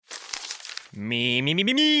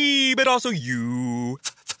Me, but also you.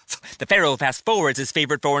 The Pharaoh fast forwards his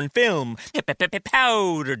favorite foreign film,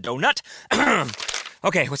 Powder Donut.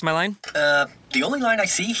 Okay, what's my line? The only line I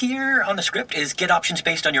see here on the script is get options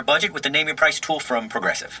based on your budget with the Name Your Price tool from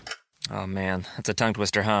Progressive. Oh man, that's a tongue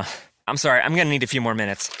twister, huh? I'm sorry, I'm gonna need a few more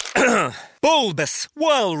minutes. Bulbous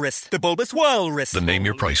Walrus, the Bulbous Walrus. The Name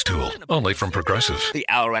Your Price tool, only from Progressive. The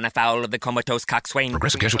owl ran afoul of the comatose coxswain.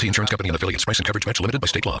 Progressive Casualty Insurance Company and affiliates. Price and coverage match limited by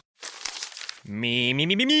state law.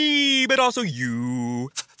 Me, but also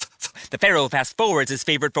you. The Pharaoh fast forwards his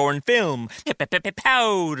favorite foreign film,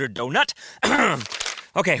 Powder Donut.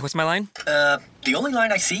 Okay, what's my line? The only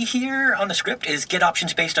line I see here on the script is get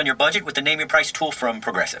options based on your budget with the Name Your Price tool from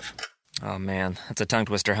Progressive. Oh man, that's a tongue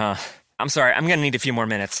twister, huh? I'm sorry, I'm gonna need a few more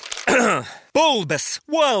minutes. Bulbous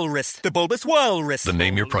Walrus, the Bulbous Walrus. The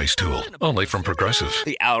Name Your Price tool, only from Progressive.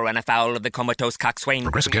 The owl ran afoul of the comatose coxswain.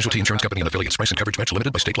 Progressive Casualty Insurance Company and affiliates. Price and coverage match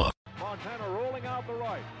limited by state law. Montana rolling out the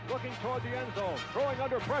right, looking toward the end zone, throwing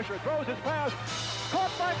under pressure, throws his pass,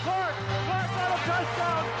 caught by Clark. Clark got a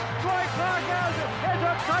touchdown. Dwight Clark has it. It's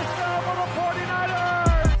a touchdown for the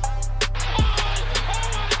 49ers.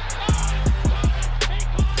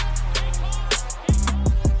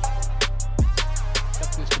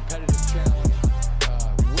 This competitive challenge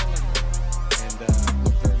willingly and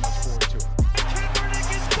look very much forward to it. Kaepernick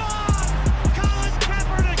is gone! Colin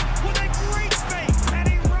Kaepernick with a great fake, and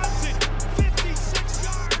he runs it 56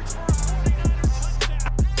 yards for a 49er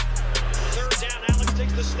touchdown. Third down, Alex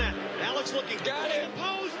takes the snap. Alex looking, got it,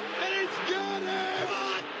 post, and it's got it!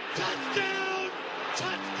 On, touchdown!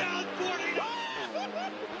 Touchdown 49ers!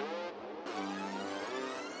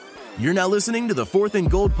 You're now listening to the Fourth and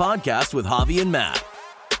Gold podcast with Javi and Matt.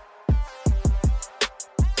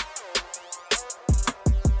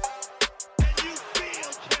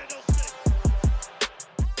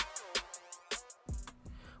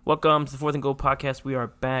 Welcome to the Fourth and Gold podcast. We are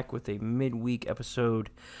back with a midweek episode.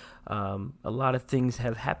 A lot of things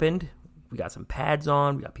have happened. We got some pads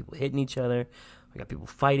on. We got people hitting each other. We got people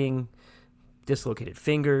fighting. Dislocated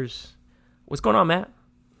fingers. What's going on, Matt?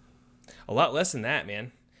 A lot less than that,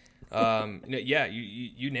 man. Yeah,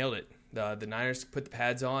 you nailed it. The Niners put the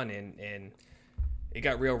pads on, and it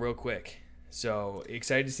got real quick. So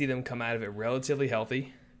excited to see them come out of it relatively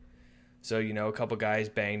healthy. So, a couple guys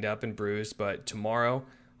banged up and bruised, but tomorrow,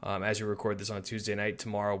 as we record this on Tuesday night,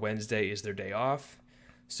 tomorrow, Wednesday, is their day off.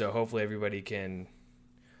 So hopefully everybody can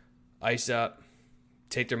ice up,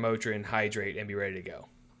 take their Motrin, hydrate, and be ready to go.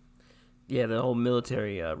 Yeah, the whole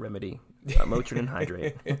military remedy. Motrin and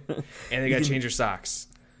hydrate. And they got to change their socks.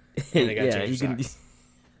 And they got to change their socks.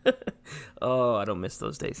 Oh, I don't miss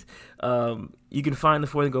those days. You can find the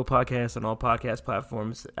Fourth and Go podcast on all podcast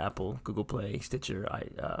platforms, Apple, Google Play, Stitcher,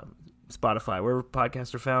 Spotify, wherever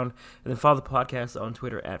podcasts are found. And then follow the podcast on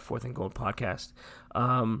Twitter at Fourth and Gold Podcast.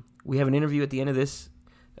 We have an interview at the end of this.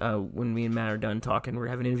 When me and Matt are done talking, we're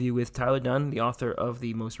having an interview with Tyler Dunne, the author of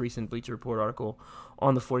the most recent Bleacher Report article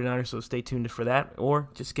on the 49ers, so stay tuned for that, or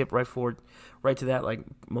just skip right to that like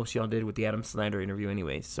most of y'all did with the Adam Snyder interview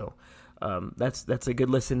anyways. So that's a good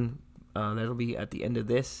listen. That'll be at the end of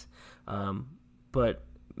this. But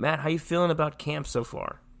Matt, how you feeling about camp so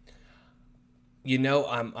far?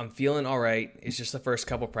 I'm feeling all right. It's just the first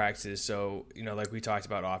couple practices, so like we talked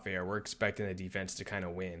about off air, we're expecting the defense to kind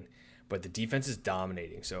of win. But the defense is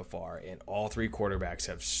dominating so far, and all three quarterbacks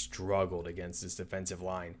have struggled against this defensive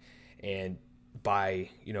line. And by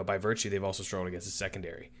virtue, they've also struggled against the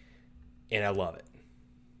secondary. And I love it,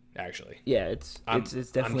 actually. Yeah, it's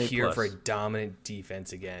definitely I'm here a plus. for a dominant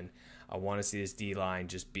defense again. I want to see this D-line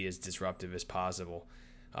just be as disruptive as possible.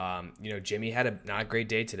 Jimmy had a not great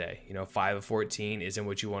day today. 5 of 14 isn't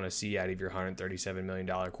what you want to see out of your $137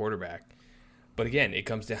 million quarterback. But again, it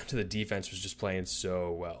comes down to the defense was just playing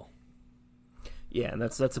so well. Yeah, and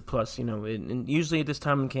that's a plus. And usually at this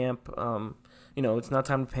time in camp, it's not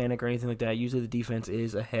time to panic or anything like that. Usually the defense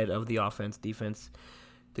is ahead of the offense.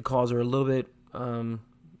 The calls are a little bit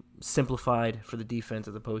simplified for the defense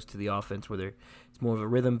as opposed to the offense, where it's more of a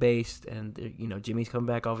rhythm based. And Jimmy's come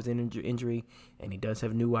back off his injury, and he does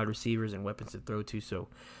have new wide receivers and weapons to throw to. So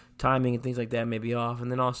timing and things like that may be off.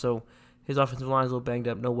 And then also his offensive line is a little banged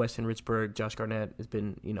up. No Weston Richburg. Josh Garnett has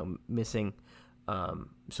been missing.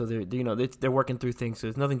 So they're working through things. So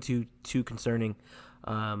there's nothing too concerning.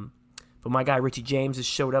 But my guy Richie James has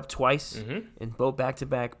showed up twice in both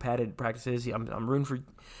back-to-back padded practices. I'm rooting for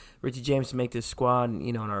Richie James to make this squad.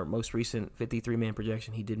 In our most recent 53-man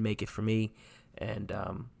projection, he did make it for me. And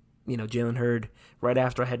Jalen Hurd, right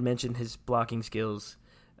after I had mentioned his blocking skills,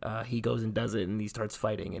 he goes and does it, and he starts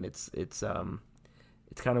fighting, and it's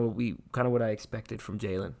kind of what I expected from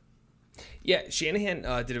Jalen. Yeah, Shanahan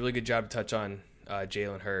did a really good job to touch on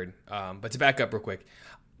Jalen Hurd. But to back up real quick,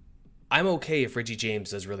 I'm okay if Richie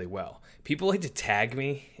James does really well. People like to tag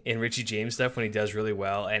me in Richie James stuff when he does really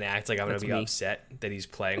well and act like I'm going to be upset that he's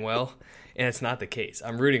playing well. And it's not the case.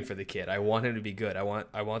 I'm rooting for the kid. I want him to be good. I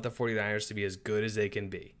want the 49ers to be as good as they can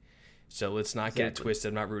be. So let's not get it twisted.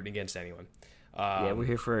 I'm not rooting against anyone. Yeah, we're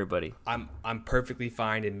here for everybody. I'm perfectly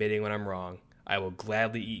fine admitting when I'm wrong. I will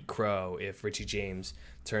gladly eat crow if Richie James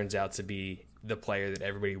turns out to be the player that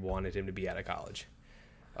everybody wanted him to be out of college.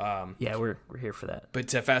 Yeah, we're here for that. But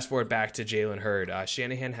to fast forward back to Jalen Hurd,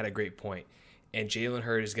 Shanahan had a great point, and Jalen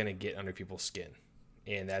Hurd is going to get under people's skin,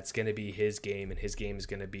 and that's going to be his game, and his game is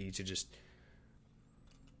going to be to just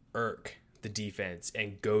irk the defense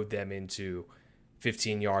and goad them into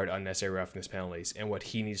 15-yard unnecessary roughness penalties. And what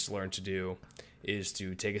he needs to learn to do is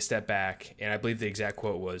to take a step back, and I believe the exact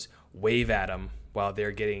quote was, wave at them while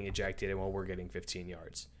they're getting ejected and while we're getting 15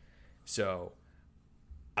 yards. So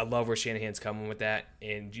I love where Shanahan's coming with that,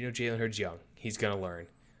 and Jalen Hurd's young. He's going to learn.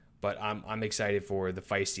 But I'm excited for the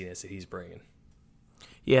feistiness that he's bringing.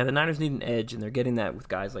 Yeah, the Niners need an edge, and they're getting that with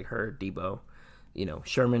guys like Hurd, Debo.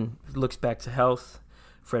 Sherman looks back to health.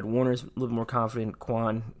 Fred Warner's a little more confident.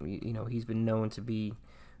 Quan, he's been known to be,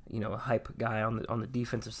 a hype guy on the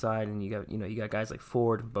defensive side, and you got guys like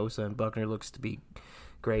Ford, Bosa, and Buckner looks to be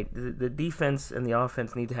great. The defense and the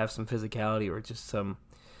offense need to have some physicality or just some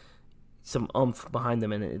oomph behind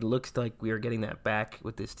them, and it looks like we are getting that back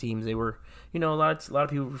with this team. They were, a lot of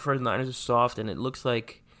people refer to the Niners as soft, and it looks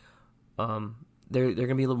like they're going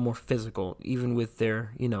to be a little more physical, even with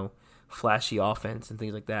their flashy offense and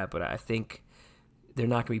things like that. But I think they're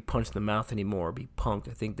not going to be punched in the mouth anymore or be punked.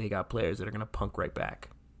 I think they got players that are going to punk right back.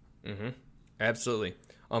 Mm-hmm. Absolutely.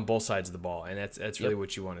 On both sides of the ball. And that's really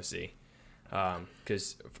what you want to see.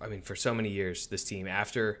 Because, for so many years, this team,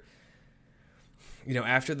 after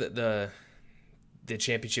the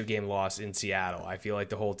championship game loss in Seattle, I feel like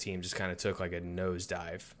the whole team just kind of took like a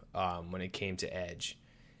nosedive when it came to edge.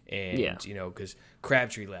 And, because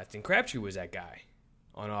Crabtree left. And Crabtree was that guy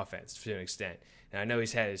on offense to an extent. Now, I know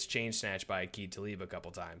he's had his chain snatched by Aqib Talib a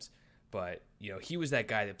couple times, but he was that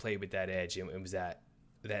guy that played with that edge and was that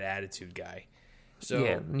attitude guy. So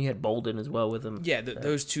yeah, and you had Bolden as well with him. Yeah,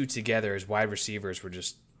 those two together as wide receivers were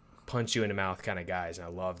just punch you in the mouth kind of guys, and I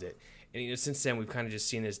loved it. And since then we've kind of just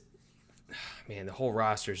seen this. Man, the whole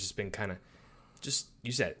roster has just been kind of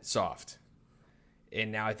you said it, soft.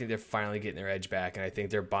 And now I think they're finally getting their edge back, and I think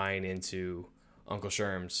they're buying into Uncle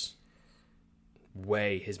Sherm's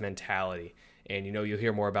way, his mentality. And, you'll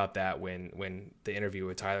hear more about that when the interview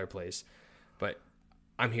with Tyler plays. But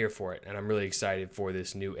I'm here for it, and I'm really excited for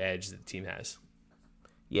this new edge that the team has.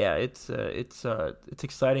 Yeah, it's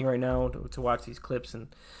exciting right now to watch these clips and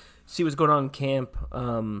see what's going on in camp.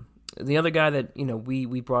 The other guy that,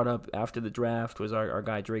 we brought up after the draft was our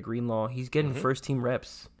guy, Dre Greenlaw. He's getting first-team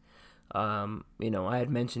reps. I had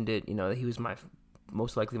mentioned it, that he was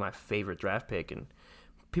most likely my favorite draft pick, and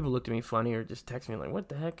people looked at me funny or just texted me like, what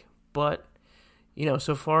the heck? But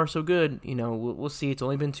so far so good. We'll see. It's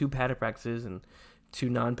only been 2 padded practices and 2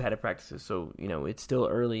 non-padded practices, so it's still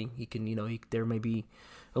early. He can, there may be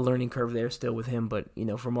a learning curve there still with him, but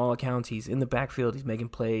from all accounts, he's in the backfield. He's making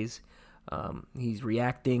plays. He's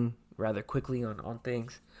reacting rather quickly on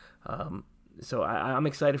things. So I'm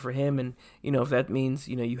excited for him, and if that means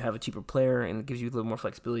you have a cheaper player and it gives you a little more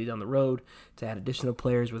flexibility down the road to add additional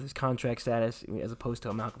players with his contract status as opposed to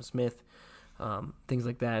a Malcolm Smith. Things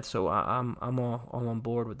like that. So I'm all on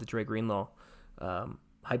board with the Dre Greenlaw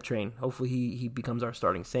hype train. Hopefully he becomes our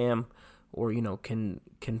starting Sam, or can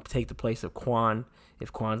take the place of Quan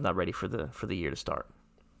if Quan's not ready for the year to start.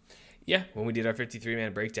 Yeah, when we did our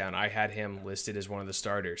 53-man breakdown, I had him listed as one of the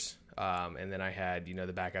starters, and then I had the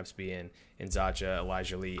backups being Nzacha,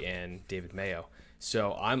 Elijah Lee, and David Mayo.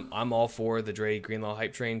 So I'm all for the Dre Greenlaw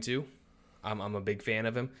hype train too. I'm a big fan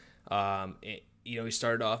of him. He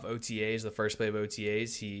started off OTAs, the first play of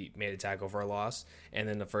OTAs, he made a tackle for a loss. And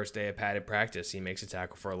then the first day of padded practice, he makes a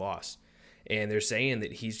tackle for a loss. And they're saying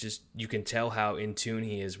that you can tell how in tune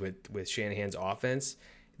he is with Shanahan's offense,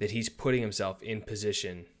 that he's putting himself in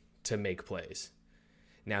position to make plays.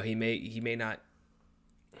 Now, he may not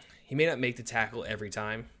make the tackle every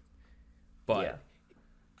time, but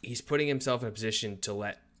he's putting himself in a position to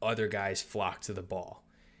let other guys flock to the ball.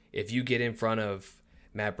 If you get in front of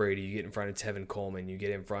Matt Brady, you get in front of Tevin Coleman, you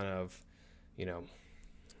get in front of,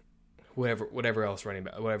 whatever else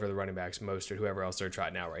whatever the running backs, Mostert, whoever else they're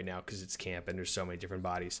trotting out right now because it's camp and there's so many different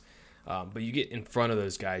bodies. But you get in front of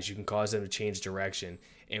those guys, you can cause them to change direction.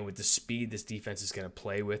 And with the speed this defense is going to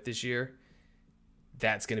play with this year,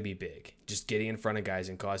 that's going to be big. Just getting in front of guys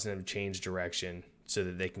and causing them to change direction so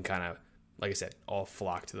that they can kind of like I said, all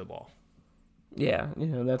flock to the ball. Yeah,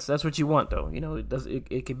 that's what you want, though.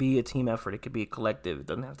 It could be a team effort. It could be a collective. It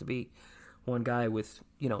doesn't have to be one guy with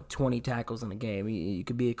 20 tackles in a game. It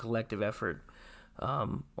could be a collective effort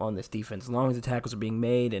on this defense, as long as the tackles are being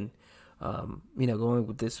made and going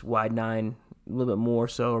with this wide 9 a little bit more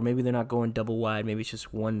so, or maybe they're not going double wide. Maybe it's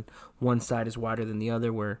just one side is wider than the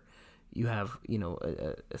other, where you have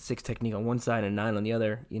a 6 technique on one side and 9 on the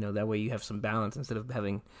other. That way you have some balance instead of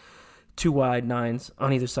having 2 wide 9s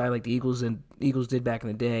on either side like the Eagles did back in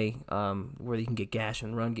the day, where you can get gash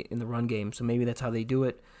in the run game. So maybe that's how they do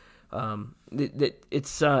it.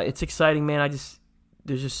 It's exciting, man.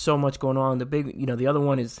 There's just so much going on. The other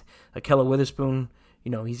one is Ahkello Witherspoon.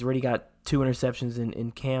 He's already got 2 interceptions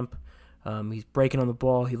in camp. He's breaking on the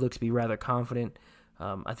ball. He looks to be rather confident.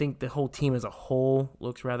 I think the whole team as a whole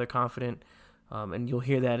looks rather confident, and you'll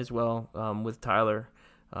hear that as well with Tyler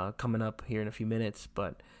coming up here in a few minutes.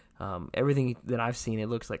 But everything that I've seen, it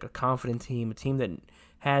looks like a confident team, a team that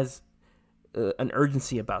has an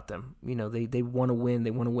urgency about them. They want to win.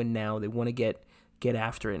 They want to win now. They want to get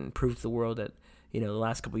after it and prove to the world that the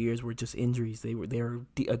last couple of years were just injuries. They're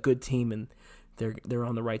a good team and they're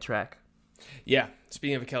on the right track. Yeah.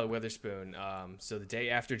 Speaking of Ahkello Witherspoon, so the day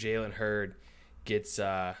after Jalen Hurd gets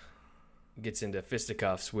into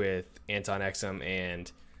fisticuffs with Anton Exum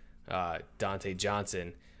and Dante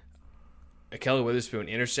Johnson, Ahkello Witherspoon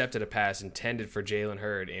intercepted a pass intended for Jalen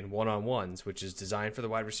Hurd in one-on-ones, which is designed for the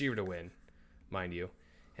wide receiver to win, mind you.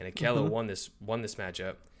 And Ahkello won this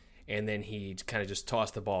matchup, and then he kind of just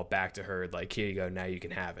tossed the ball back to Hurd, like, here you go, now you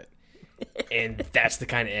can have it. And that's the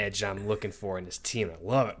kind of edge I'm looking for in this team. I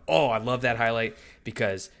love it. Oh, I love that highlight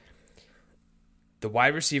because the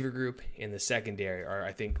wide receiver group and the secondary are,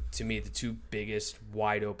 I think, to me, the 2 biggest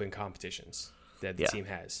wide open competitions that the team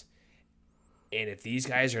has. And if these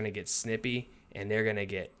guys are going to get snippy and they're going to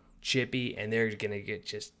get chippy and they're going to get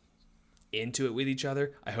just into it with each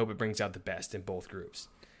other, I hope it brings out the best in both groups.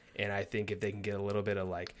 And I think if they can get a little bit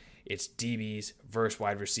of it's DBs versus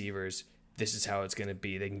wide receivers, this is how it's going to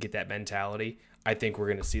be. They can get that mentality. I think we're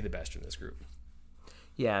going to see the best from this group.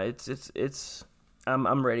 Yeah, it's.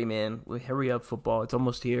 I'm ready, man. Hurry up, football. It's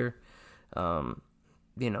almost here.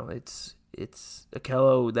 It's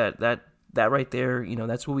Ahkello, that right there.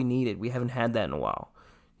 That's what we needed. We haven't had that in a while.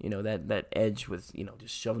 That edge with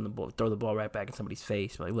just shoving the ball, throw the ball right back in somebody's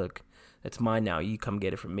face. Like, look, that's mine now. You come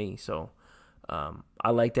get it from me. So I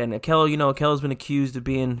like that. And Ahkello's been accused of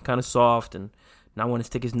being kind of soft and not want to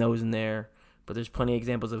stick his nose in there, but there's plenty of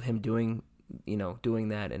examples of him doing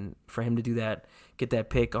that, and for him to do that, get that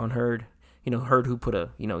pick on Hurd, Hurd who put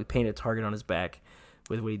he painted a target on his back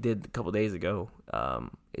with what he did a couple days ago.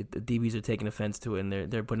 The DBs are taking offense to it,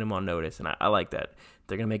 and they're putting him on notice, and I like that.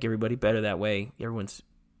 They're gonna make everybody better that way. Everyone's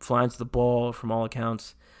flying to the ball from all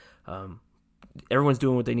accounts. Everyone's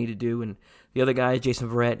doing what they need to do, and the other guy, Jason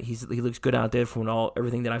Verrett, he looks good out there from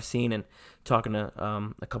everything that I've seen, and talking to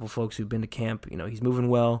a couple folks who've been to camp. He's moving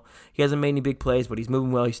well. He hasn't made any big plays, but he's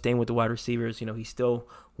moving well. He's staying with the wide receivers. He's still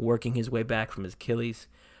working his way back from his Achilles.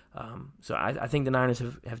 So I think the Niners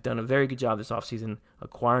have done a very good job this offseason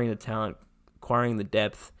acquiring the talent, acquiring the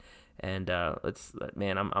depth, and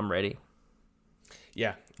I'm ready.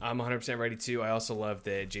 Yeah, I'm 100% ready too. I also love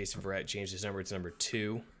that Jason Verrett changed his number to number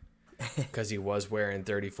 2 because he was wearing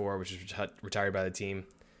 34, which was retired by the team.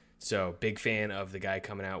 So big fan of the guy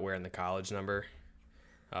coming out wearing the college number.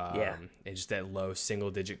 And just that low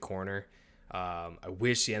single-digit corner. I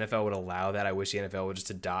wish the NFL would allow that. I wish the NFL would just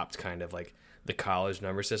adopt kind of like the college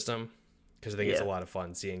number system, because I think it's a lot of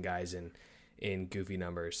fun seeing guys in goofy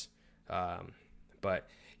numbers. But,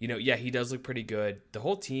 he does look pretty good. The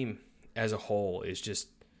whole team as a whole is just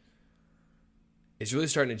it's really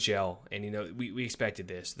starting to gel. And, we expected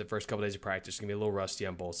this. The first couple days of practice is going to be a little rusty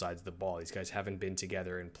on both sides of the ball. These guys haven't been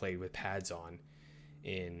together and played with pads on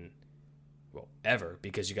ever,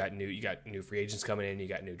 because you got new free agents coming in, you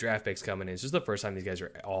got new draft picks coming in. It's just the first time these guys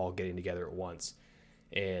are all getting together at once.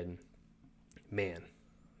 And, man,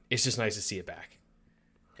 it's just nice to see it back.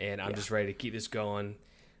 And I'm just ready to keep this going.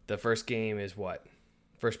 The first game is what?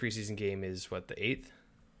 First preseason game is what, the 8th?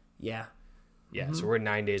 Yeah. Yeah, so we're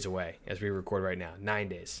 9 days away as we record right now. 9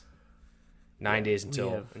 days. 9 days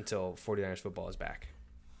until 49ers football is back.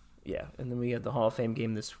 Yeah, and then we have the Hall of Fame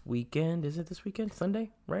game this weekend. Is it this weekend?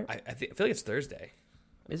 Sunday, right? I feel like it's Thursday.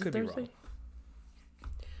 Is it Thursday?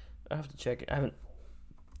 I have to check it. I haven't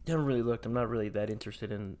really looked. I'm not really that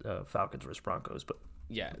interested in Falcons versus Broncos, but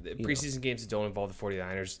yeah, the preseason games that don't involve the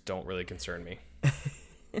 49ers don't really concern me.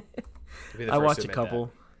 I watched a couple,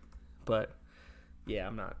 but yeah,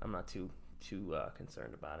 I'm not too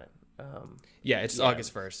concerned about it. It's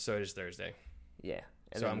August 1st, so it is Thursday. Yeah,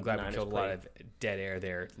 So I'm glad we killed a lot of dead air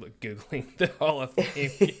there, Googling the Hall of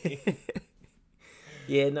Fame.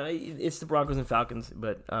 Yeah, no, it's the Broncos and Falcons,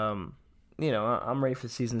 but I'm ready for the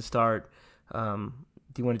season to start. Do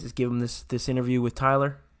you want to just give them this interview with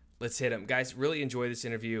Tyler? Let's hit him, guys. Really enjoy this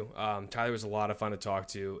interview. Tyler was a lot of fun to talk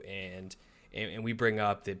to, and we bring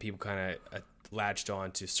up that people kind of latched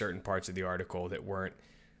on to certain parts of the article that weren't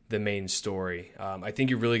the main story. I think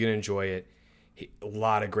you're really going to enjoy it. A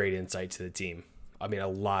lot of great insight to the team. I mean, a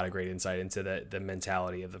lot of great insight into the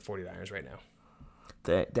mentality of the 49ers right now.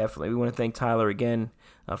 Definitely. We want to thank Tyler again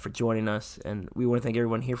for joining us, and we want to thank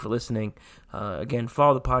everyone here for listening. Again,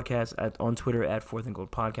 follow the podcast on Twitter at 4th and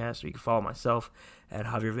Gold Podcast, or you can follow myself at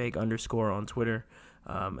JavierVague _ on Twitter.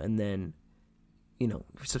 And then,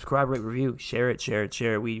 subscribe, rate, review, share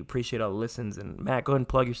it. We appreciate all the listens. And Matt, go ahead and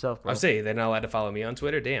plug yourself, bro. I'll say they're not allowed to follow me on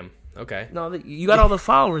Twitter. Damn. Okay. No, you got all the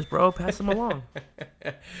followers, bro. Pass them along.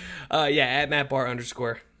 At MattBar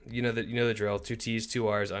 _ You know the drill. 2 T's, 2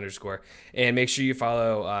 R's _ And make sure you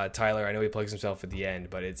follow Tyler. I know he plugs himself at the end,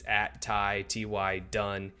 but it's at Ty, Ty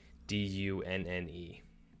Dunne, Dunne.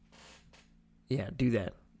 Yeah, do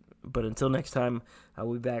that. But until next time,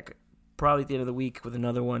 we'll be back probably at the end of the week with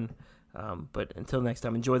another one. But until next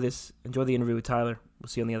time, enjoy the interview with Tyler. We'll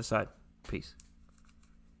see you on the other side. Peace.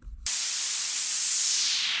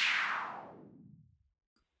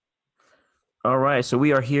 All right, so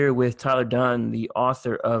we are here with Tyler Dunne, the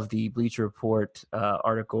author of the Bleacher Report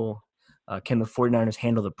article, Can the 49ers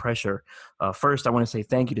Handle the Pressure? First, I want to say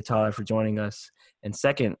thank you to Tyler for joining us. And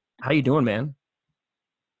second, how you doing, man?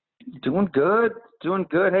 Doing good.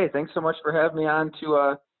 Hey, thanks so much for having me on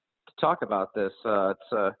to talk about this.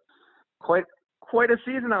 It's quite a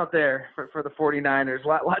season out there for the 49ers.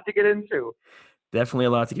 Lot to get into. Definitely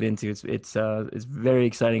a lot to get into. It's very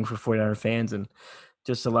exciting for 49er fans, and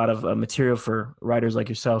just a lot of material for writers like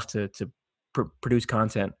yourself to produce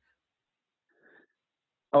content.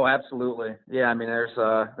 Oh, absolutely. Yeah, I mean, there's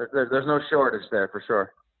no shortage there for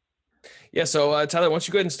sure. Yeah, so Tyler, why don't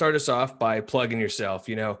you go ahead and start us off by plugging yourself?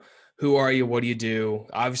 Who are you? What do you do?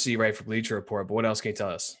 Obviously, you write for Bleacher Report, but what else can you tell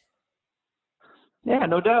us? Yeah,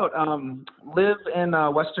 no doubt. Live in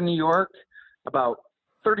Western New York, about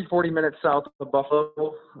 30-40 minutes south of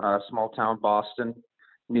Buffalo, small town, Boston,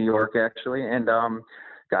 New York, actually. And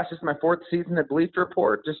this is my 4th season at Bleacher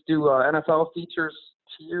Report. Just do NFL features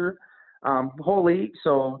here, whole league.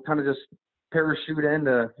 So kind of just parachute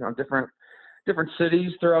into different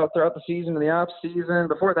cities throughout the season and the off season.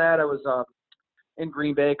 Before that, I was in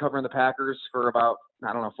Green Bay covering the Packers for about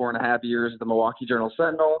 4.5 years at the Milwaukee Journal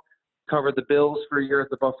Sentinel. Covered the Bills for a year at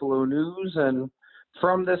the Buffalo News, and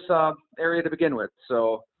from this area to begin with.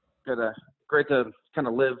 So great to kind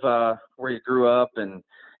of live where you grew up, and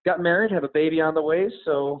got married, have a baby on the way.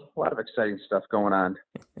 So a lot of exciting stuff going on.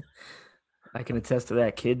 I can attest to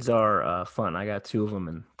that. Kids are fun. I got 2 of them,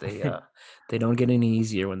 and they don't get any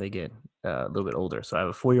easier when they get a little bit older. So I have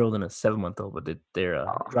a 4-year-old and a 7-month-old, but they're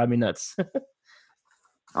drive me nuts.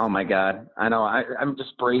 Oh my God. I know. I'm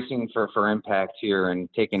just bracing for impact here and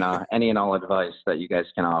taking any and all advice that you guys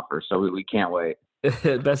can offer. So we can't wait.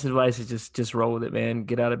 Best advice is just roll with it, man.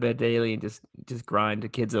 Get out of bed daily and just grind. The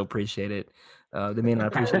kids will appreciate it. They may not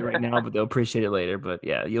appreciate it right now, but they'll appreciate it later. But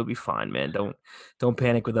yeah, you'll be fine, man. Don't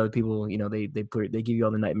panic with other people. They give you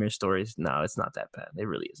all the nightmare stories. No, it's not that bad. It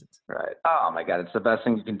really isn't. Right. Oh my God, it's the best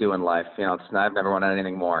thing you can do in life. I've never wanted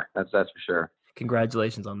anything more. That's for sure.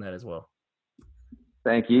 Congratulations on that as well.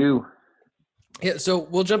 Thank you. Yeah, so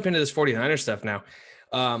we'll jump into this 49er stuff now.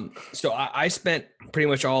 So I spent pretty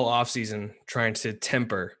much all offseason trying to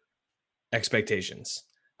temper expectations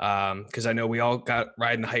because I know we all got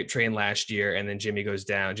riding the hype train last year, and then Jimmy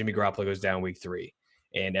Garoppolo goes down week 3,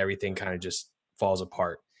 and everything kind of just falls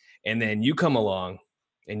apart. And then you come along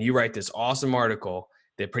and you write this awesome article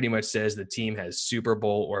that pretty much says the team has Super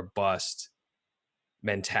Bowl or bust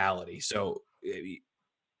mentality. So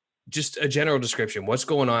just a general description. What's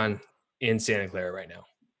going on in Santa Clara right now?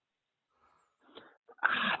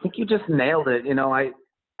 I think you just nailed it.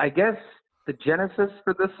 I guess the genesis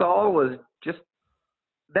for this all was just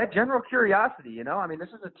that general curiosity. I mean, this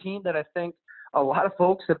is a team that I think a lot of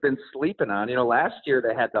folks have been sleeping on. Last year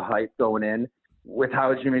they had the hype going in with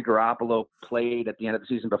how Jimmy Garoppolo played at the end of the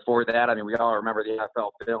season. Before that, I mean, we all remember the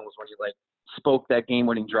NFL films when he spoke that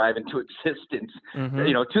game-winning drive into existence,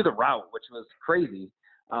 to the route, which was crazy.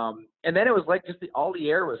 And then it was just all the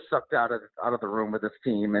air was sucked out of the room with this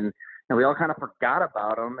team, and we all kind of forgot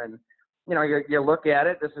about them. And you look at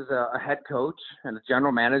it. This is a head coach and a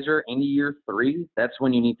general manager in year 3. That's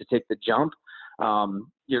when you need to take the jump.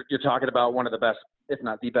 You're talking about one of the best, if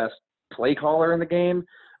not the best, play caller in the game.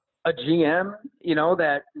 a GM,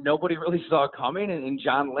 that nobody really saw coming in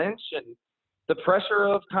John Lynch, and the pressure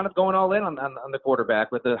of kind of going all in on the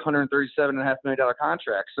quarterback with a $137.5 million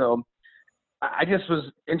contract. So I just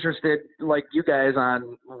was interested, like you guys,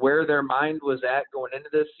 on where their mind was at going into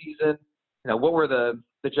this season. What were the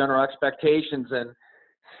general expectations, and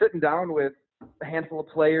sitting down with a handful of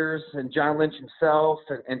players and John Lynch himself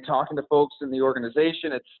and talking to folks in the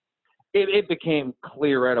organization, it became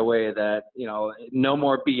clear right away that, no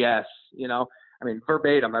more BS,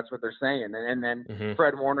 verbatim, that's what they're saying. And then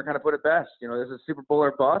Fred Warner kind of put it best, this is Super Bowl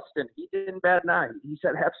or bust, and he didn't bat an eye. He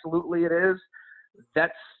said, absolutely it is.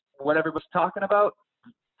 That's what everybody's talking about.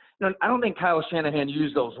 I don't think Kyle Shanahan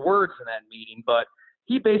used those words in that meeting, but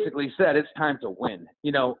he basically said it's time to win.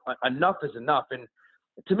 Enough is enough. And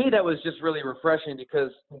to me, that was just really refreshing,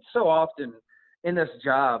 because so often in this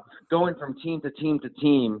job, going from team to team to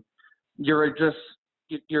team,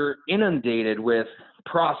 you're inundated with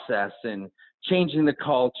process and changing the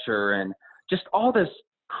culture and just all this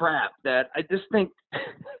crap that I just think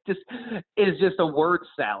just is just a word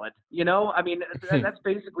salad. That's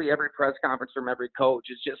basically every press conference from every coach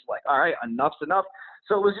is just like, all right, enough's enough.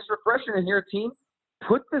 So it was just refreshing to hear a team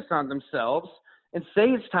put this on themselves and say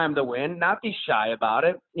it's time to win, not be shy about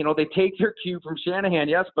it. They take their cue from Shanahan,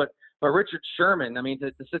 yes, but Richard Sherman,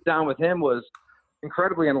 to sit down with him was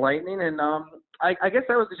incredibly enlightening. And I guess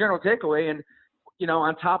that was the general takeaway. And,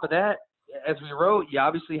 on top of that, as we wrote, you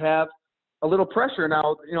obviously have a little pressure.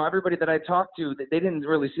 Now, everybody that I talked to, they didn't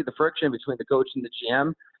really see the friction between the coach and the GM,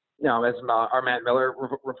 as our Matt Miller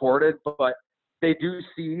reported, but they do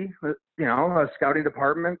see, a scouting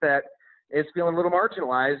department that is feeling a little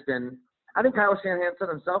marginalized. And I think Kyle Shanahan said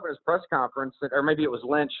himself in his press conference that, or maybe it was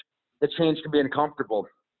Lynch, that change can be uncomfortable.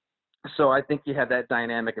 So I think you have that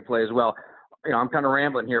dynamic at play as well. I'm kind of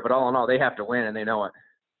rambling here, but all in all, they have to win, and they know it.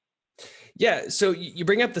 Yeah. So you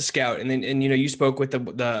bring up the scout, and you spoke with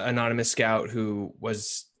the anonymous scout who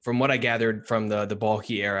was, from what I gathered from the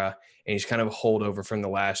Baalke era, and he's kind of a holdover from the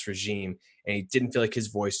last regime, and he didn't feel like his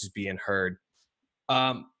voice was being heard.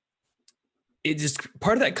 It just,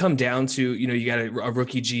 part of that come down to, you got a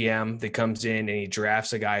rookie GM that comes in and he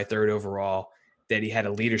drafts a guy 3rd overall that he had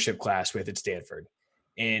a leadership class with at Stanford.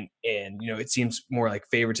 And it seems more like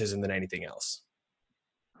favoritism than anything else.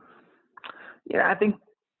 Yeah, I think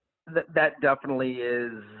that definitely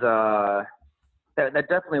is that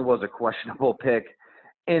definitely was a questionable pick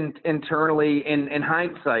internally in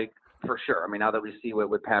hindsight, for sure. Now that we see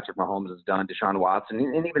what Patrick Mahomes has done, Deshaun Watson,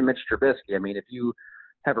 and even Mitch Trubisky. If you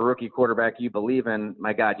have a rookie quarterback you believe in,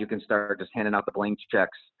 my God, you can start just handing out the blank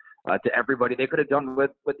checks to everybody. They could have done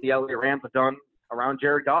what the LA Rams have done around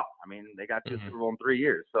Jared Goff. They got 2 Super Bowl in 3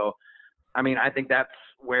 years. So, I think that's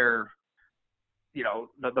where,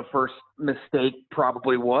 the first mistake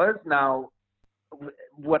probably was. Now,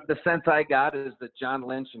 what the sense I got is that John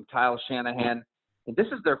Lynch and Kyle Shanahan, and this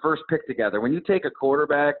is their first pick together. When you take a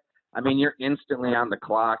quarterback, you're instantly on the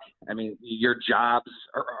clock. Your jobs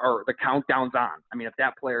are the countdown's on. If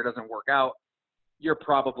that player doesn't work out, you're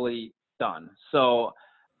probably done. So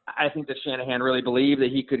I think that Shanahan really believed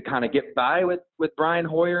that he could kind of get by with Brian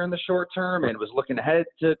Hoyer in the short term, and was looking ahead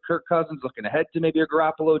to Kirk Cousins, looking ahead to maybe a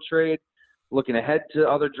Garoppolo trade, looking ahead to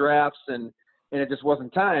other drafts, and it just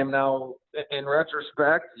wasn't time. Now, in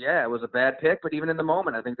retrospect, yeah, it was a bad pick, but even in the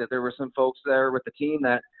moment, I think that there were some folks there with the team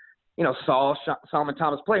that, saw Solomon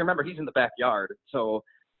Thomas play. Remember, he's in the backyard, so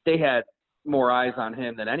they had more eyes on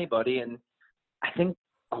him than anybody. And I think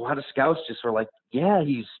a lot of scouts just were like, yeah,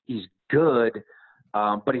 he's good,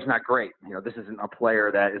 but he's not great. This isn't a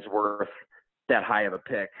player that is worth that high of a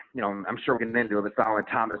pick. I'm sure we'll get into it, but Solomon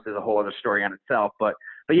Thomas is a whole other story on itself. But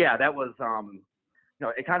yeah, that was,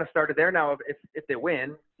 it kind of started there. Now, if they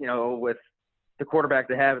win, with the quarterback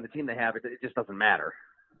they have and the team they have, it just doesn't matter.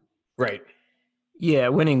 Right. Yeah,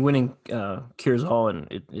 winning cures all, and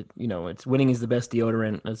it's winning is the best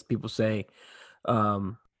deodorant, as people say.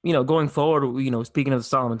 Going forward, speaking of the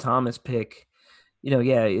Solomon Thomas pick, we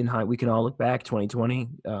can all look back 2020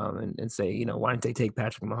 and say, why didn't they take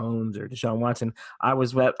Patrick Mahomes or Deshaun Watson? I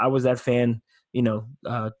was that fan,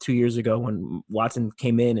 2 years ago when Watson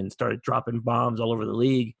came in and started dropping bombs all over the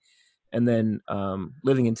league. And then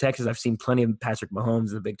living in Texas, I've seen plenty of Patrick Mahomes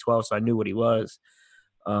in the Big 12, so I knew what he was.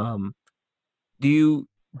 Do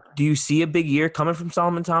you see a big year coming from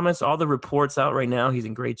Solomon Thomas? All the reports out right now, he's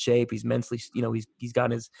in great shape. He's mentally, he's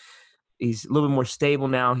got he's a little bit more stable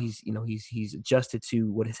now. He's adjusted to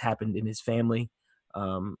what has happened in his family,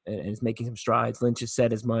 and is making some strides. Lynch has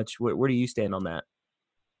said as much. Where do you stand on that?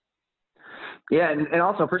 Yeah, and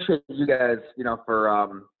also appreciate you guys,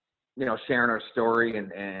 for sharing our story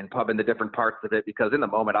and pubbing the different parts of it, because in the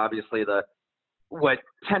moment, obviously the what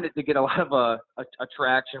tended to get a lot of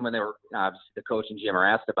attraction when they were the coach and GM are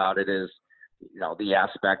asked about it is, the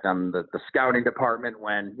aspect on the scouting department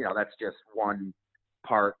when, that's just one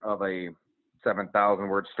part of a 7,000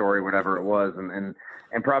 word story, whatever it was.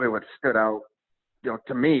 And probably what stood out,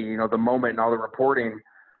 to me, the moment and all the reporting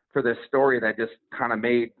for this story that just kind of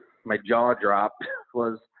made my jaw drop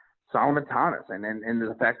was Solomon Thomas. And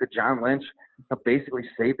the fact that John Lynch basically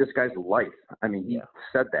saved this guy's life. I mean, he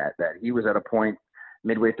said that he was at a point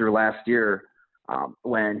midway through last year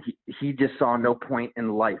when he just saw no point in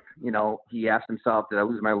life. He asked himself, did I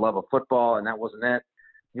lose my love of football? And that wasn't it.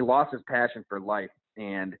 He lost his passion for life.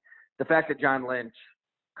 And the fact that John Lynch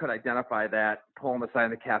could identify that, pull him aside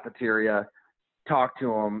in the cafeteria, talk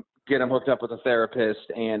to him, get him hooked up with a therapist,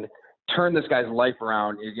 and turn this guy's life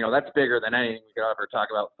around, that's bigger than anything we could ever talk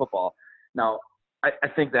about football. Now, I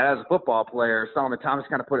think that as a football player, Solomon Thomas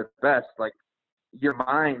kind of put it best, like, your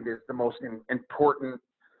mind is the most important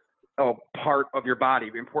part of your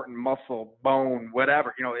body, important muscle, bone,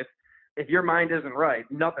 whatever. If your mind isn't right,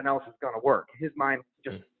 nothing else is going to work. His mind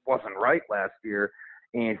just wasn't right last year,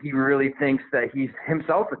 and he really thinks that he's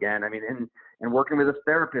himself again. I mean, and working with his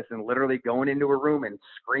therapist and literally going into a room and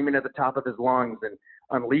screaming at the top of his lungs and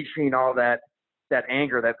unleashing all that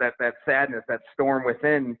anger, that sadness, that storm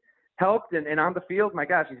within helped. And on the field, my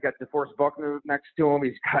gosh, he's got DeForest Buckner next to him.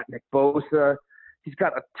 He's got Nick Bosa. He's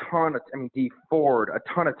got a ton of, Dee Ford, a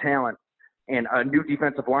ton of talent, and a new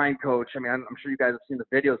defensive line coach. I mean, I'm sure you guys have seen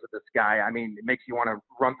the videos of this guy. I mean, it makes you want to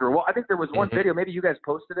run through. Well, I think there was one video, maybe you guys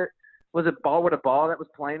posted it. Was it Ball with a Ball that was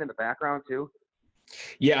playing in the background too?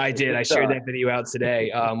 Yeah, I did. I shared that video out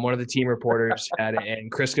today. One of the team reporters had it,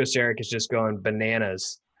 and Chris Kocurek is just going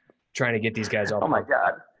bananas trying to get these guys off. Oh my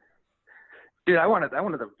God. Dude, I wanted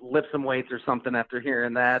to lift some weights or something after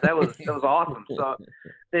hearing that. That was awesome. So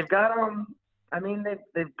they've got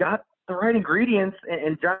they've got the right ingredients,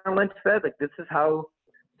 and John Lynch said like this is how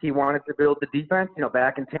he wanted to build the defense.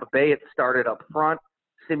 Back in Tampa Bay, it started up front.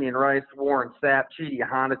 Simeon Rice, Warren Sapp, Chidi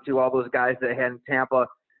Hanatu, all those guys that had in Tampa.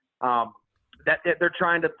 That they're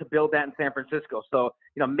trying to build that in San Francisco. So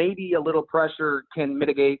maybe a little pressure can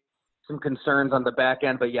mitigate some concerns on the back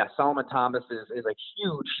end. But yeah, Solomon Thomas is a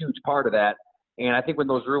huge part of that. And I think when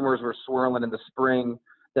those rumors were swirling in the spring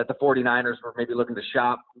that the 49ers were maybe looking to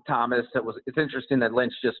shop Thomas, it's interesting that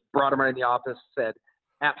Lynch just brought him right in the office, said,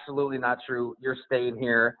 absolutely not true. You're staying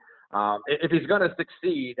here. If he's going to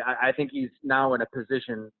succeed, I think he's now in a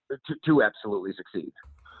position to absolutely succeed.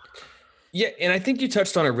 Yeah, and I think you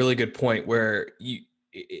touched on a really good point where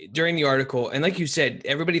during the article, and like you said,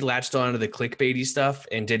 everybody latched on to the clickbaity stuff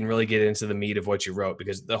and didn't really get into the meat of what you wrote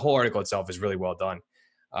because the whole article itself is really well done.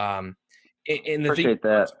 And the thing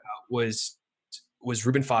that was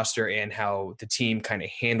Reuben Foster and how the team kind of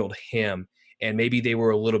handled him, and maybe they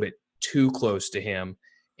were a little bit too close to him.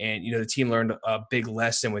 And, the team learned a big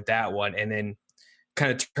lesson with that one and then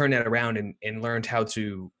kind of turned that around and learned how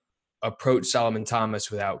to approach Solomon Thomas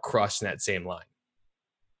without crossing that same line.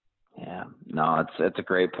 Yeah, no, it's a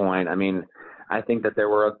great point. I mean, I think that there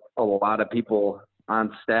were a lot of people on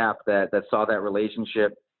staff that saw that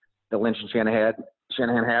relationship that Lynch and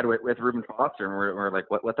Shanahan had with Reuben Foster, and we're like,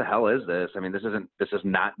 what the hell is this? I mean, this is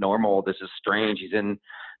not normal. This is strange. He's in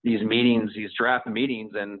these meetings, these draft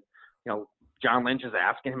meetings, and John Lynch is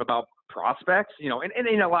asking him about prospects,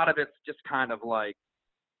 and a lot of it's just kind of like,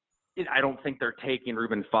 I don't think they're taking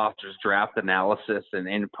Reuben Foster's draft analysis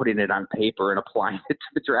and putting it on paper and applying it to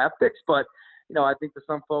the draft picks. But, I think that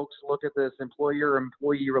some folks look at this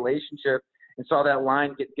employer-employee relationship and saw that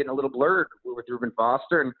line getting a little blurred with Reuben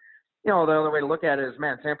Foster. And, the other way to look at it is,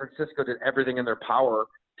 man, San Francisco did everything in their power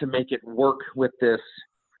to make it work with this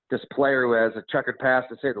player who has a checkered past,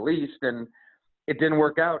 to say the least. And it didn't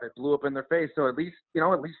work out. It blew up in their face. So at least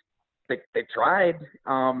they tried.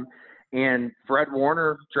 And Fred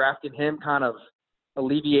Warner drafting him kind of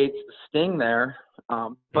alleviates the sting there.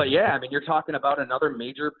 But yeah, I mean, you're talking about another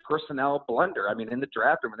major personnel blunder. I mean, in the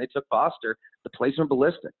draft room when they took Foster, the place went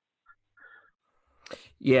ballistic.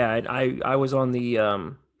 Yeah, I was on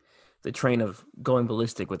the train of going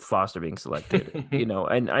ballistic with Foster being selected.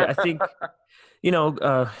 And I think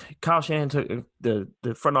Kyle Shanahan took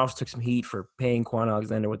the front office took some heat for paying Quan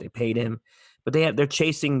Alexander what they paid him, but they're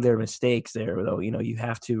chasing their mistakes there though. You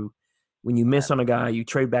have to. When you miss on a guy, you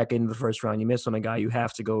trade back into the first round. You miss on a guy, you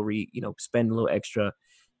have to go spend a little extra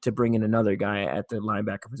to bring in another guy at the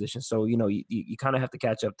linebacker position. So, you kind of have to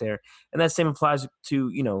catch up there. And that same applies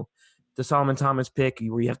to, the Solomon Thomas pick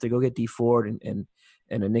where you have to go get Dee Ford and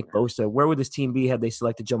a Nick Bosa. Where would this team be had they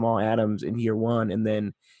selected Jamal Adams in year one? And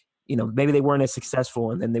then, maybe they weren't as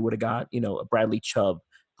successful and then they would have got, a Bradley Chubb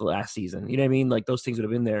last season. You know what I mean? Like those things would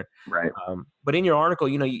have been there. Right. But in your article,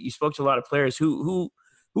 you spoke to a lot of players. Who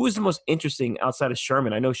was the most interesting outside of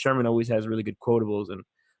Sherman? I know Sherman always has really good quotables,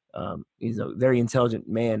 and he's a very intelligent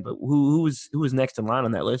man. But who was next in line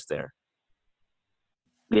on that list there?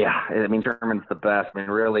 Yeah, I mean, Sherman's the best. I mean,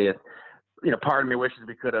 really, part of me wishes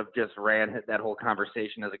we could have just ran that whole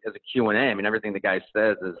conversation as a Q&A. I mean, everything the guy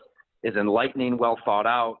says is enlightening, well thought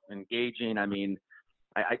out, engaging. I mean,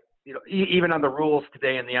 even on the rules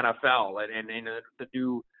today in the NFL and the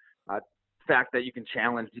new fact that you can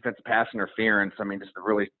challenge defensive pass interference. I mean, just a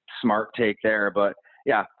really smart take there. But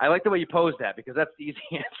yeah, I like the way you posed that because that's the easy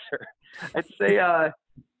answer. I'd say,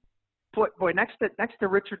 boy, next to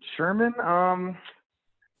Richard Sherman,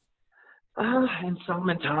 and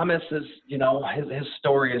Solomon Thomas is, his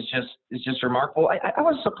story is just remarkable. I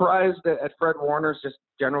was surprised at Fred Warner's just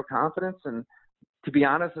general confidence. And to be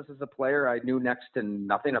honest, this is a player I knew next to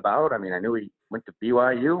nothing about. I mean, I knew he went to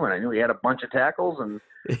BYU and I knew he had a bunch of tackles and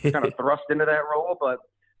kind of thrust into that role. But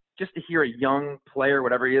just to hear a young player,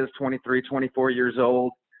 whatever he is, 23, 24 years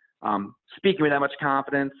old, speaking with that much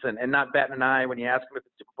confidence and not batting an eye when you ask him if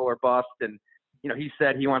it's Super Bowl or bust. And, he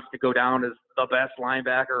said he wants to go down as the best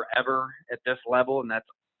linebacker ever at this level, and that's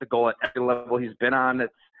the goal at every level he's been on.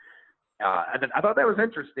 I thought that was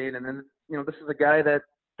interesting. And then, this is a guy that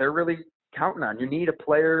they're really counting on. You need a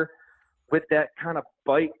player with that kind of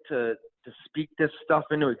bite to speak this stuff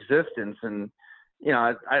into existence. And,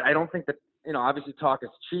 I don't think that, obviously talk is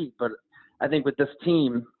cheap, but I think with this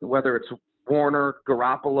team, whether it's Warner,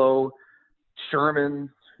 Garoppolo, Sherman,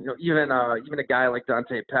 even a guy like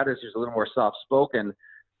Dante Pettis, who's a little more soft-spoken,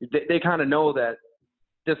 they kind of know that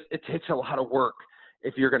it takes a lot of work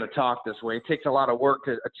if you're going to talk this way. It takes a lot of work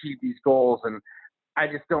to achieve these goals, and I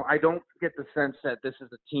don't get the sense that this is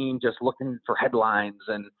a team just looking for headlines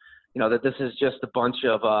and, that this is just a bunch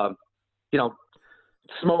of,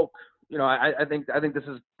 smoke. I think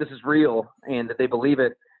this is real and that they believe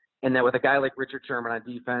it, and that with a guy like Richard Sherman on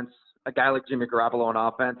defense, a guy like Jimmy Garoppolo on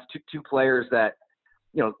offense, two players that,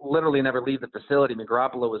 literally never leave the facility. I mean,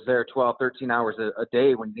 Garoppolo was there 12, 13 hours a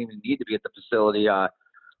day when he didn't even need to be at the facility. I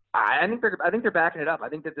think they're backing it up. I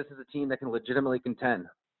think that this is a team that can legitimately contend.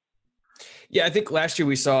 Yeah, I think last year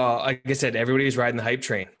we saw, like I said, everybody was riding the hype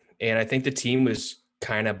train. And I think the team was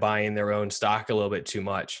kind of buying their own stock a little bit too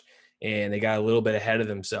much. And they got a little bit ahead of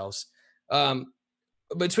themselves.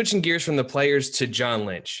 But switching gears from the players to John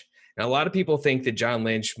Lynch. Now, a lot of people think that John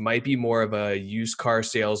Lynch might be more of a used car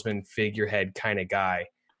salesman, figurehead kind of guy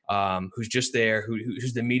who's just there,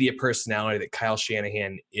 who's the media personality that Kyle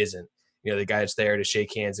Shanahan isn't. The guy that's there to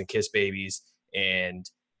shake hands and kiss babies. And,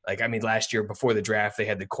 last year before the draft, they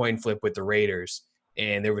had the coin flip with the Raiders,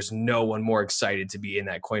 and there was no one more excited to be in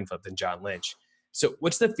that coin flip than John Lynch. So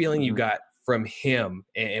what's the feeling you got from him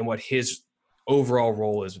and what his overall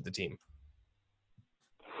role is with the team?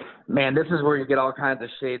 Man, this is where you get all kinds of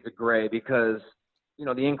shades of gray because,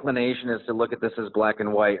 the inclination is to look at this as black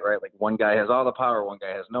and white, right? Like one guy has all the power, one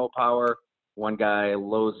guy has no power, one guy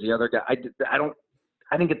loads the other guy. I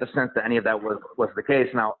didn't get the sense that any of that was the case.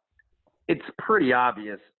 Now, it's pretty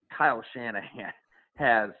obvious Kyle Shanahan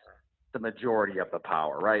has the majority of the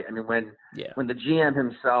power, right? I mean, when the GM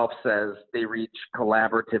himself says they reach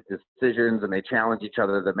collaborative decisions and they challenge each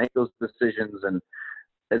other to make those decisions and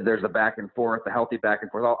there's a back and forth, a healthy back and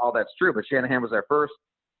forth, all that's true. But Shanahan was there first.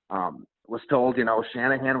 Was told,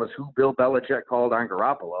 Shanahan was who Bill Belichick called on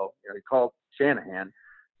Garoppolo. He called Shanahan.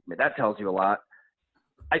 I mean, that tells you a lot.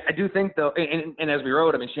 I do think, though, and as we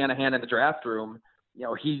wrote, I mean, Shanahan in the draft room,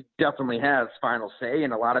 he definitely has final say,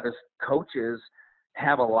 and a lot of his coaches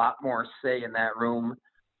have a lot more say in that room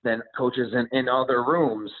than coaches in other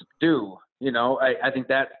rooms do. I think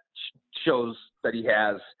that shows that he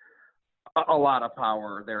has a lot of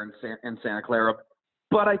power there in Santa Clara.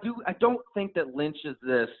 But I don't think that Lynch is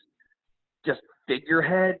this just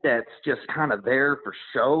figurehead that's just kind of there for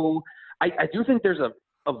show. I do think there's a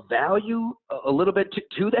value a little bit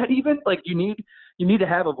to that even. Like you need to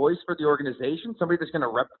have a voice for the organization, somebody that's going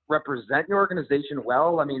to represent your organization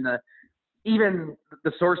well. I mean, even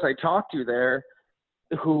the source I talked to there,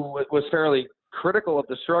 who was fairly critical of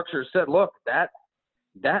the structure, said, look, that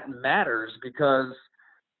matters because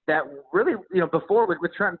that really, before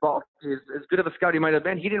with Trent Baalke, as good of a scout he might have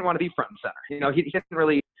been, he didn't want to be front and center. He didn't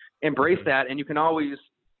really embrace that. And you can always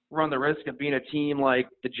run the risk of being a team like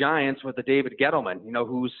the Giants with the David Gettleman,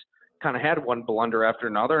 who's kind of had one blunder after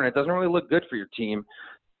another, and it doesn't really look good for your team.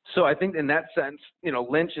 So I think in that sense,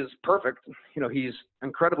 Lynch is perfect. He's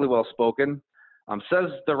incredibly well-spoken, says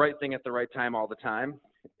the right thing at the right time all the time,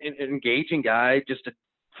 an engaging guy, just a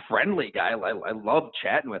friendly guy. I love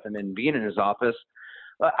chatting with him and being in his office.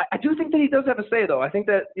 I do think that he does have a say, though. I think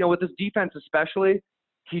that, with this defense especially,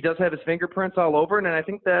 he does have his fingerprints all over it, and I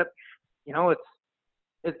think that,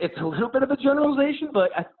 it's a little bit of a generalization,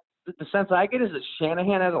 but the sense I get is that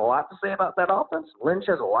Shanahan has a lot to say about that offense. Lynch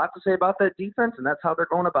has a lot to say about that defense, and that's how they're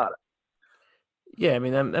going about it. Yeah, I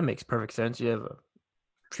mean, that makes perfect sense. You have a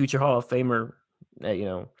future Hall of Famer,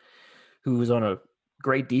 who was on a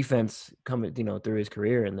great defense coming, through his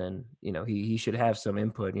career, and then, he should have some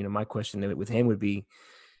input. My question with him would be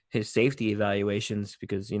his safety evaluations,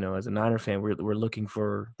 because, as a Niner fan, we're looking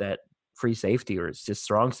for that free safety, or it's just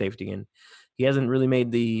strong safety, and he hasn't really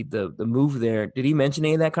made the move there. Did he mention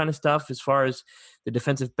any of that kind of stuff as far as the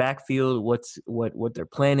defensive backfield? What their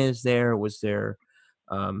plan is there? Was there,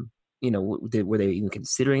 were they even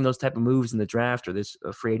considering those type of moves in the draft or this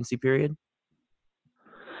free agency period?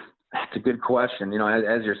 That's a good question.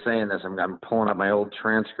 As you're saying this, I'm pulling up my old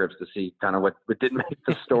transcripts to see kind of what didn't make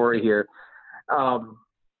the story here. From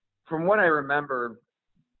what I remember,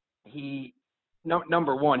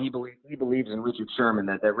 number one, he believes in Richard Sherman,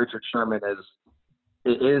 that Richard Sherman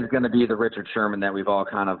is going to be the Richard Sherman that we've all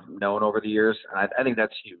kind of known over the years. And I think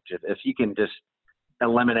that's huge. If he can just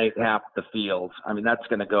eliminate half the field, I mean, that's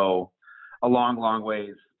going to go a long, long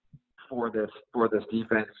ways for this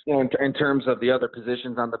defense. In terms of the other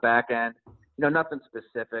positions on the back end, nothing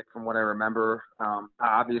specific from what I remember.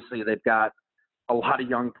 Obviously, they've got a lot of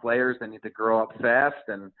young players that need to grow up fast.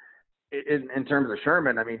 And in terms of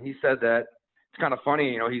Sherman, I mean, he said that it's kind of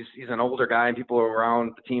funny. He's an older guy, and people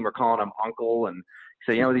around the team are calling him uncle. And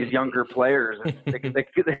so, these younger players, they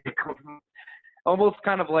almost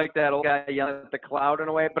kind of like that old guy yelling at the cloud in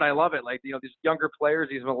a way. But I love it. Like, these younger players,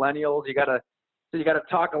 these millennials, you got to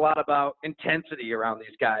talk a lot about intensity around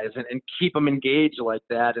these guys and keep them engaged like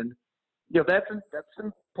that. And, that's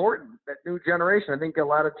important, that new generation. I think a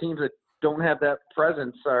lot of teams that don't have that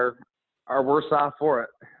presence are worse off for it.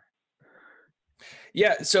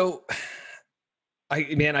 Yeah. So I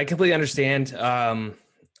completely understand.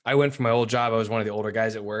 I went from my old job. I was one of the older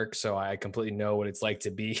guys at work, so I completely know what it's like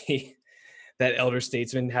to be that elder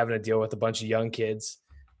statesman, having to deal with a bunch of young kids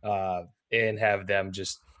and have them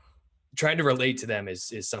just trying to relate to them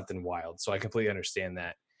is something wild. So I completely understand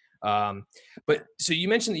that. But so you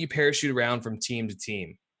mentioned that you parachute around from team to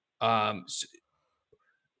team. So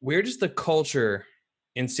where does the culture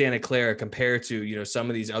in Santa Clara compare to, some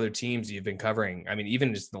of these other teams you've been covering? I mean,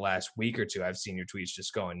 even just in the last week or two, I've seen your tweets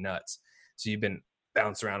just going nuts. So you've been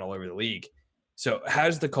bounced around all over the league. So how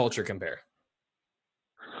does the culture compare?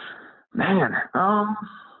 Man,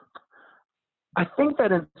 I think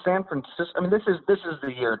that in San Francisco, I mean, this is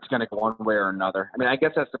the year it's going to go one way or another. I mean, I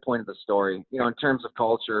guess that's the point of the story. In terms of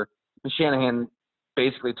culture, Shanahan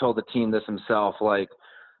basically told the team this himself, like,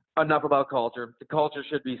 enough about culture. The culture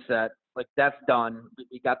should be set. Like, that's done.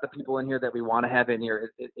 We got the people in here that we want to have in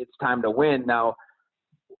here. It's time to win. Now,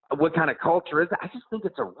 what kind of culture is it? I just think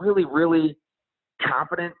it's a really, really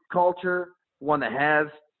confident culture, one that has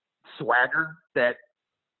swagger, that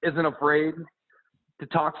isn't afraid to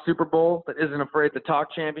talk Super Bowl, that isn't afraid to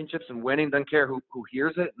talk championships and winning, doesn't care who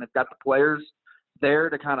hears it, and they've got the players there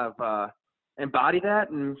to kind of embody that.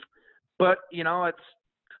 But it's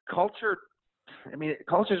culture. I mean,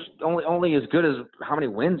 culture's only as good as how many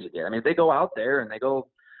wins you get. I mean, if they go out there and they go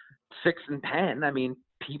 6-10, I mean,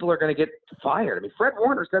 people are going to get fired. I mean, Fred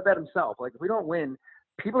Warner said that himself. Like, if we don't win,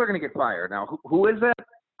 people are going to get fired. Now, who is that?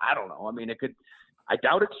 I don't know. I mean, I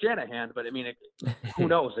doubt it's Shanahan, but I mean, who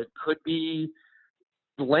knows? It could be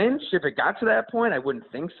Lynch. If it got to that point, I wouldn't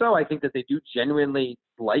think so. I think that they do genuinely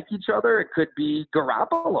like each other. It could be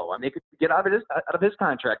Garoppolo. I mean, they could get out of his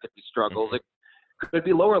contract if he struggles. It could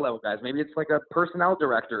be lower level guys. Maybe it's like a personnel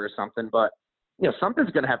director or something. But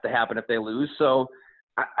something's going to have to happen if they lose. So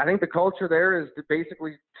I think the culture there is to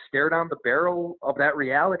basically stare down the barrel of that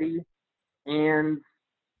reality and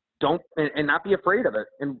not be afraid of it,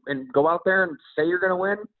 and go out there and say you're going to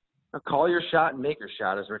win. Call your shot and make your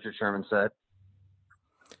shot, as Richard Sherman said.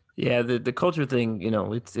 Yeah, the culture thing,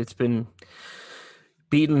 it's been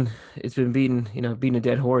beaten. It's been beating a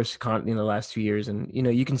dead horse in the last 2 years, and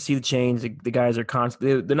you can see the change. The guys are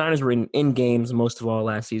constant. The Niners were in games most of all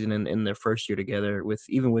last season in their first year together,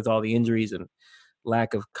 even with all the injuries and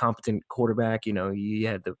lack of competent quarterback. You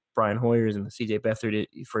had the Brian Hoyers and the C.J. Beathard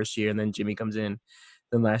first year, and then Jimmy comes in.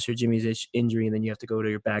 Then last year, Jimmy's injury, and then you have to go to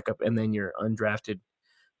your backup, and then your undrafted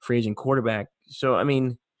free agent quarterback. So, I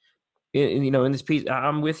mean, in this piece,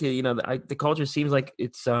 I'm with you. The culture seems like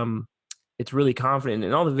it's really confident,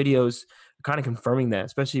 and all the videos are kind of confirming that,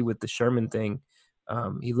 especially with the Sherman thing.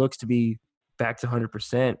 He looks to be back to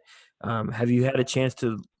 100%. Have you had a chance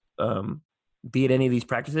to be at any of these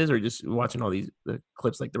practices, or just watching all the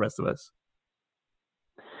clips like the rest of us?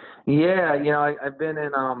 Yeah, I've been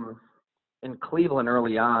in Cleveland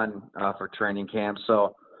early on for training camp.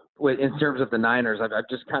 So in terms of the Niners, I've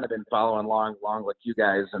just kind of been following along with you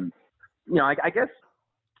guys. And, I guess,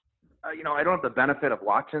 I don't have the benefit of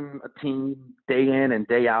watching a team day in and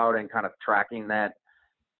day out and kind of tracking that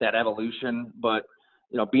evolution. But,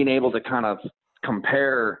 being able to kind of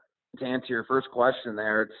compare, to answer your first question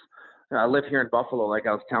there, it's, I live here in Buffalo, like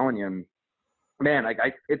I was telling you, and man,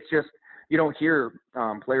 it's just, you don't hear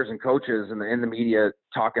players and coaches in the media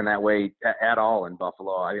talking that way at all in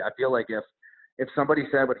Buffalo. I feel like if somebody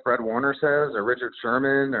said what Fred Warner says, or Richard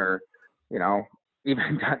Sherman, or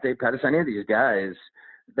even Dave Pettis, any of these guys,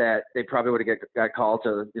 that they probably would have got called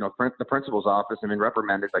to the principal's office and been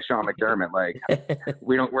reprimanded by Sean McDermott. Like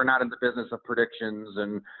we're not in the business of predictions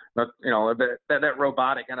and that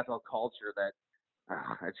robotic NFL culture that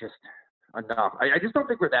it's just enough. I just don't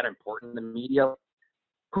think we're that important in the media.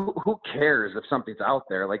 Who cares if something's out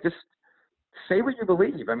there? Like, just say what you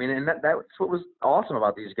believe. I mean, and that's what was awesome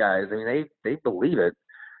about these guys. I mean, they believe it.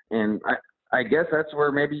 And I guess that's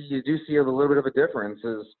where maybe you do see a little bit of a difference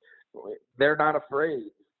is they're not afraid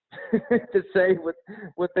to say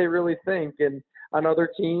what they really think. And on other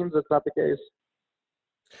teams, it's not the case.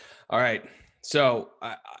 All right. So,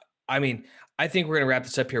 I mean, I think we're going to wrap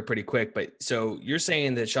this up here pretty quick. But so you're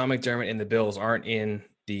saying that Sean McDermott and the Bills aren't in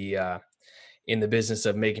the business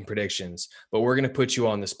of making predictions, but we're going to put you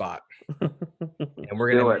on the spot. And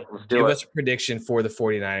we're going to give us a prediction for the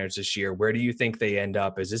 49ers this year. Where do you think they end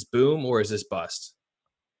up? Is this boom or is this bust?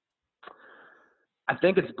 I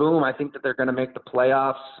think it's boom. I think that they're going to make the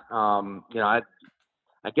playoffs.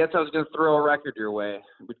 I guess I was going to throw a record your way.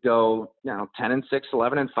 We'd go, 10-6,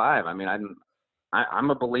 11-5. I mean, I'm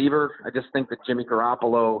a believer. I just think that Jimmy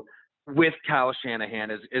Garoppolo with Kyle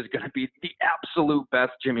Shanahan is going to be the absolute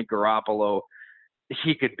best Jimmy Garoppolo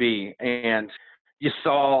he could be. And you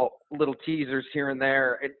saw little teasers here and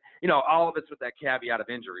there. And, all of it's with that caveat of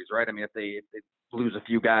injuries, right? I mean, if they lose a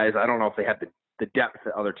few guys, I don't know if they have the depth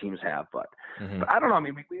that other teams have, but I don't know. I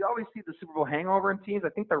mean, we always see the Super Bowl hangover in teams. I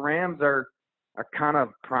think the Rams are kind of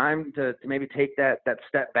primed to maybe take that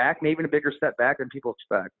step back, maybe even a bigger step back than people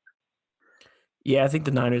expect. Yeah, I think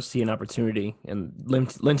the Niners see an opportunity, and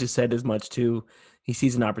Lynch has said as much too. He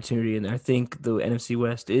sees an opportunity, and I think the NFC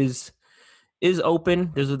West is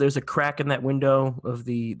open. There's a crack in that window of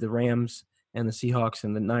the Rams and the Seahawks,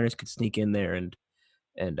 and the Niners could sneak in there and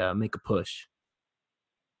make a push.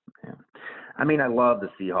 Yeah. I mean, I love the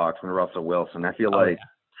Seahawks and Russell Wilson. I feel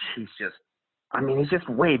he's just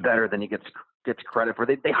way better than he gets credit for.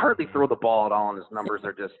 They hardly throw the ball at all, and his numbers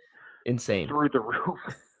are just insane through the roof.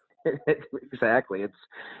 Exactly.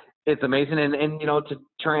 It's amazing. And to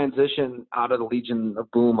transition out of the Legion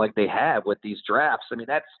of Boom like they have with these drafts, I mean,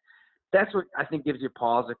 that's what I think gives you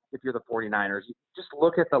pause if you're the 49ers. You just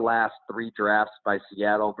look at the last 3 drafts by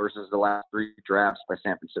Seattle versus the last 3 drafts by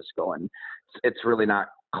San Francisco, and it's really not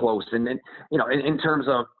close. And in terms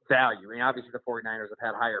of value, I mean, obviously the 49ers have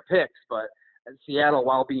had higher picks, but Seattle,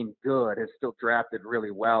 while being good, has still drafted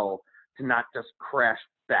really well to not just crash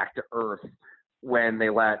back to earth when they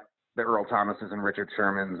let the Earl Thomases and Richard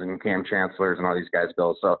Shermans and Cam Chancellors and all these guys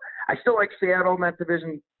go. So I still like Seattle in that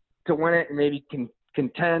division to win it and maybe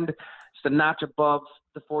contend just a notch above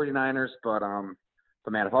the 49ers. But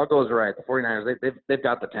man, if all goes right, the 49ers, they've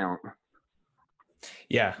got the talent.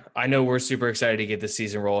 Yeah, I know we're super excited to get this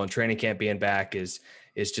season rolling. Training camp being back is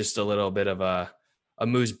just a little bit of a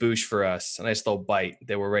moose bouche for us, a nice little bite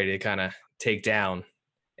that we're ready to kind of take down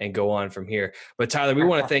and go on from here. But Tyler, we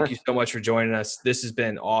want to thank you so much for joining us. This has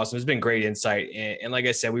been awesome. It's been great insight. And like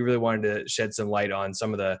I said, we really wanted to shed some light on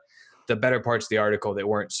some of the better parts of the article that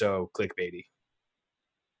weren't so clickbaity.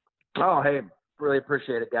 Oh, hey, really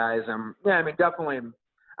appreciate it, guys. Yeah, I mean, definitely.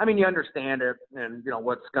 I mean, you understand it and,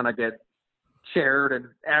 what's going to get shared and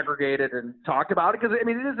aggregated and talked about it. Because, I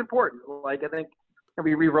mean, it is important. Like, I think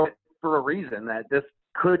we rewrote it for a reason that this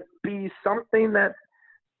could be something that,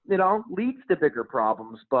 leads to bigger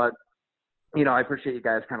problems. But, I appreciate you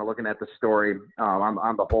guys kind of looking at the story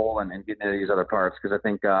on the whole and getting into these other parts, because I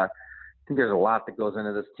think there's a lot that goes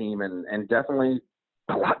into this team and definitely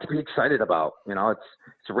a lot to be excited about.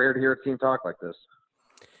 It's rare to hear a team talk like this.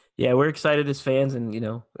 Yeah, we're excited as fans, and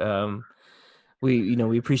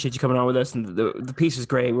we appreciate you coming on with us. And the piece is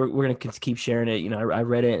great. We're gonna keep sharing it. I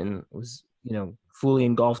read it and was fully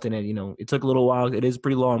engulfed in it. It took a little while. It is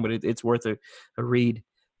pretty long, but it's worth a read.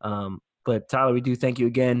 But Tyler, we do thank you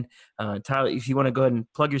again. Tyler, if you want to go ahead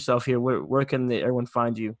and plug yourself here, where can everyone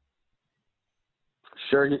find you?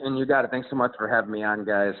 Sure, and you got it. Thanks so much for having me on,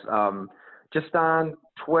 guys. Just on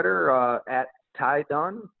Twitter at Ty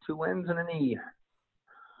Dunn, 2 N's and an E.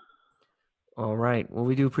 All right. Well,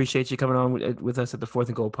 we do appreciate you coming on with us at the Fourth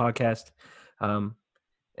and Goal podcast. And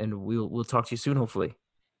we'll talk to you soon, hopefully.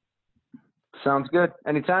 Sounds good.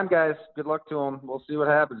 Anytime, guys. Good luck to them. We'll see what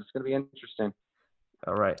happens. It's going to be interesting.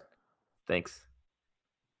 All right. Thanks.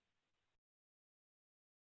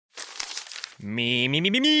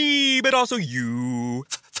 Me, but also you.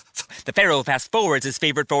 The Pharaoh fast forwards his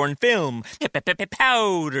favorite foreign film,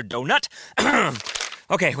 Powder Donut.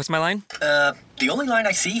 Okay, what's my line? The only line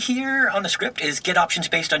I see here on the script is get options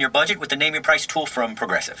based on your budget with the Name Your Price tool from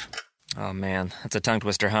Progressive. Oh man, that's a tongue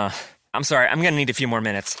twister, huh? I'm sorry, I'm gonna need a few more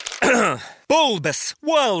minutes. Bulbous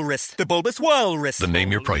Walrus, the Bulbous Walrus. The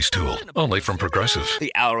Name Your Price tool, only from Progressive.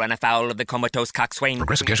 The owl ran afoul of the comatose coxswain.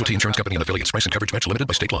 Progressive Casualty Insurance Company and affiliates. Price and coverage match limited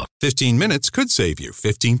by state law. 15 minutes could save you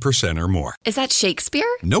 15% or more. Is that Shakespeare?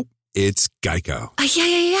 Nope, it's Geico.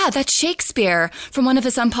 Yeah, that's Shakespeare from one of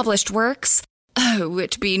his unpublished works. Oh,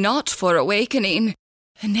 it be not for awakening.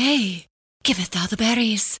 Nay, giveth thou the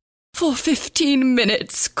berries. For 15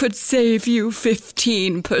 minutes could save you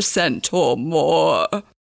 15% or more.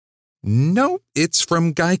 Nope, it's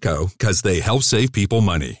from Geico, because they help save people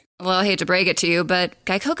money. Well, I hate to break it to you, but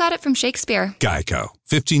Geico got it from Shakespeare. Geico.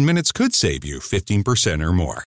 15 minutes could save you 15% or more.